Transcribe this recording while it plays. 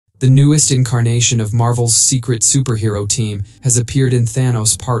The newest incarnation of Marvel's secret superhero team has appeared in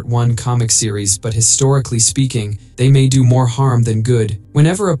Thanos Part 1 comic series, but historically speaking, they may do more harm than good.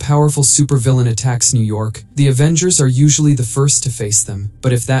 Whenever a powerful supervillain attacks New York, the Avengers are usually the first to face them.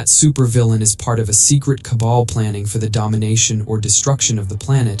 But if that supervillain is part of a secret cabal planning for the domination or destruction of the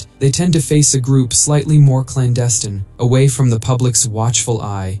planet, they tend to face a group slightly more clandestine, away from the public's watchful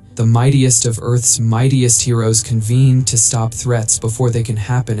eye. The mightiest of Earth's mightiest heroes convene to stop threats before they can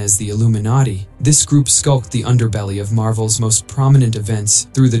happen as the Illuminati. This group skulked the underbelly of Marvel's most prominent events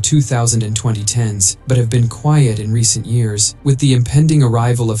through the 2000s and 2010s, but have been quiet in recent years. With the impending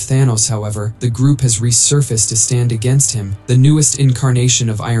arrival of Thanos, however, the group has resurfaced to stand against him. The newest incarnation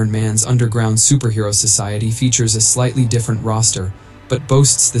of Iron Man's underground superhero society features a slightly different roster, but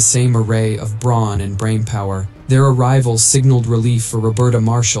boasts the same array of brawn and brainpower. Their arrival signaled relief for Roberta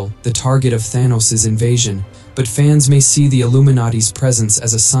Marshall, the target of Thanos' invasion, but fans may see the Illuminati's presence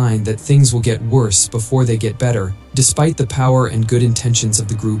as a sign that things will get worse before they get better. Despite the power and good intentions of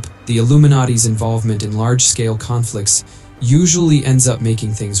the group, the Illuminati's involvement in large-scale conflicts usually ends up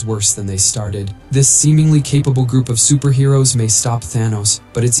making things worse than they started. This seemingly capable group of superheroes may stop Thanos,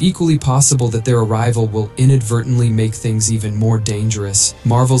 but it's equally possible that their arrival will inadvertently make things even more dangerous.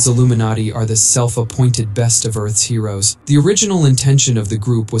 Marvel's Illuminati are the self-appointed best of Earth's heroes. The original intention of the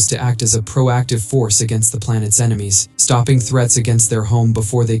group was to act as a proactive force against the planet's enemies, stopping threats against their home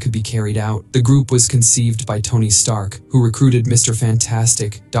before they could be carried out. The group was conceived by Tony Stark, who recruited Mr.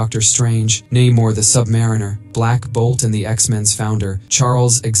 Fantastic, Doctor Strange, Namor the Submariner, Black Bolt, and the X-Men's founder,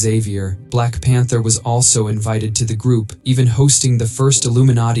 Charles Xavier. Black Panther was also invited to the group, even hosting the first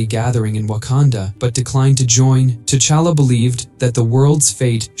Illuminati gathering in Wakanda, but declined to join. T'Challa believed that the world's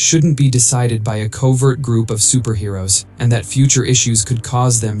fate shouldn't be decided by a covert group of superheroes, and that future issues could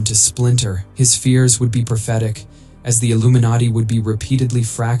cause them to splinter. His fears would be prophetic, as the Illuminati would be repeatedly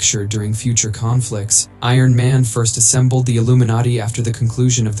fractured during future conflicts. Iron Man first assembled the Illuminati after the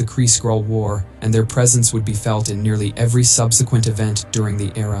conclusion of the Kree-Skrull War, and their presence would be felt in nearly every subsequent event during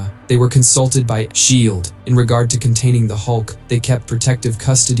the era. They were consulted by S.H.I.E.L.D. in regard to containing the Hulk. They kept protective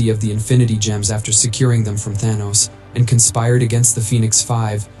custody of the Infinity Gems after securing them from Thanos, and conspired against the Phoenix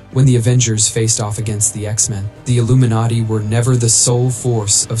Five when the Avengers faced off against the X-Men. The Illuminati were never the sole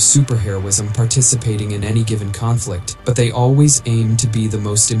force of superheroism participating in any given conflict, but they always aimed to be the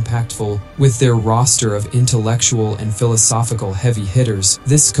most impactful. With their roster of intellectual and philosophical heavy hitters,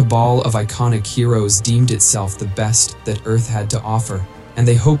 this cabal of iconic heroes deemed itself the best that Earth had to offer, and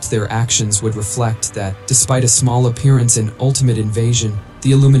they hoped their actions would reflect that. Despite a small appearance in Ultimate Invasion,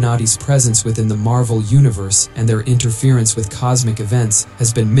 the Illuminati's presence within the Marvel Universe and their interference with cosmic events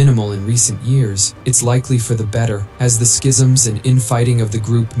has been minimal in recent years. It's likely for the better, as the schisms and infighting of the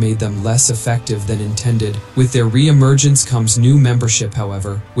group made them less effective than intended. With their re-emergence comes new membership,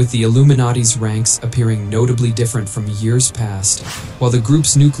 however, with the Illuminati's ranks appearing notably different from years past. While the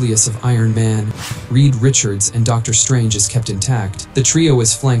group's nucleus of Iron Man, Reed Richards, and Doctor Strange is kept intact, the trio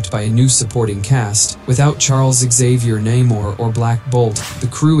is flanked by a new supporting cast. Without Charles Xavier, Namor, or Black Bolt, the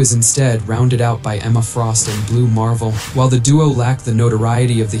crew is instead rounded out by Emma Frost and Blue Marvel. While the duo lack the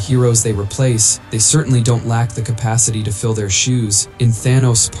notoriety of the heroes they replace, they certainly don't lack the capacity to fill their shoes. In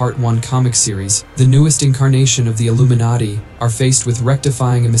Thanos Part 1 comic series, the newest incarnation of the Illuminati are faced with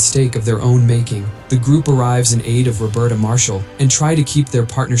rectifying a mistake of their own making. The group arrives in aid of Roberta Marshall and try to keep their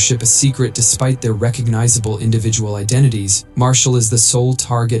partnership a secret despite their recognizable individual identities. Marshall is the sole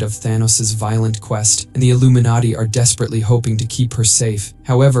target of Thanos' violent quest, and the Illuminati are desperately hoping to keep her safe.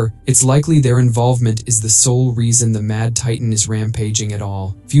 However, it's likely their involvement is the sole reason the Mad Titan is rampaging at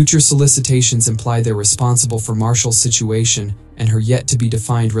all. Future solicitations imply they're responsible for Marshall's situation and her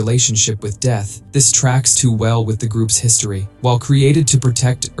yet-to-be-defined relationship with death. This tracks too well with the group's history. While created to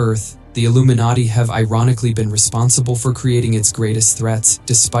protect Earth, the Illuminati have ironically been responsible for creating its greatest threats.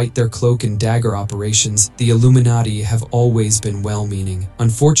 Despite their cloak and dagger operations, the Illuminati have always been well-meaning.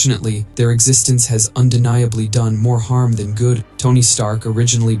 Unfortunately, their existence has undeniably done more harm than good. Tony Stark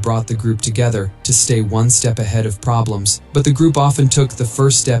originally brought the group together to stay one step ahead of problems, but the group often took the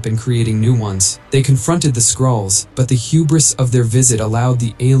first step in creating new ones. They confronted the Skrulls, but the hubris of their visit allowed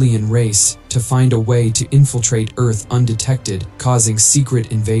the alien race to find a way to infiltrate Earth undetected, causing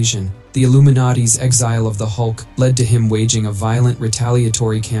secret invasion. The Illuminati's exile of the Hulk led to him waging a violent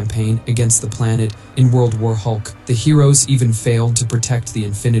retaliatory campaign against the planet in World War Hulk. The heroes even failed to protect the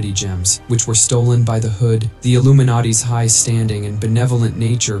Infinity Gems, which were stolen by the Hood. The Illuminati's high standing and benevolent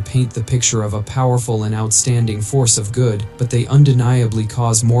nature paint the picture of a powerful and outstanding force of good, but they undeniably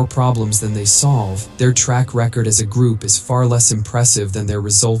cause more problems than they solve. Their track record as a group is far less impressive than their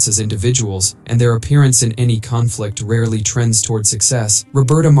results as individuals, and their appearance in any conflict rarely trends toward success.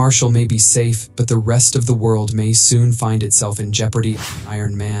 Roberta Marshall may be safe, but the rest of the world may soon find itself in jeopardy.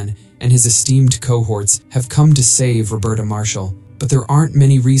 Iron Man and his esteemed cohorts have come to save Roberta Marshall, but there aren't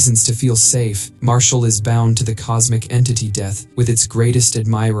many reasons to feel safe. Marshall is bound to the cosmic entity Death, with its greatest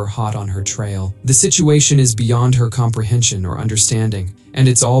admirer hot on her trail. The situation is beyond her comprehension or understanding, and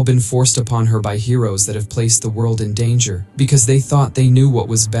it's all been forced upon her by heroes that have placed the world in danger. Because they thought they knew what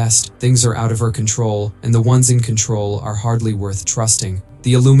was best, things are out of her control, and the ones in control are hardly worth trusting.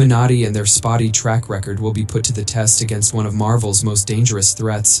 The Illuminati and their spotty track record will be put to the test against one of Marvel's most dangerous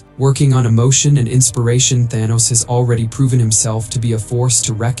threats. Working on emotion and inspiration, Thanos has already proven himself to be a force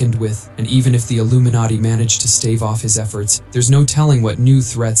to reckon with, and even if the Illuminati manage to stave off his efforts, there's no telling what new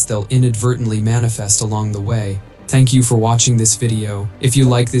threats they'll inadvertently manifest along the way. Thank you for watching this video. If you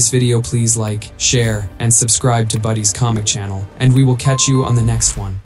like this video, please like, share, and subscribe to Buddy's Comic Channel, and we will catch you on the next one.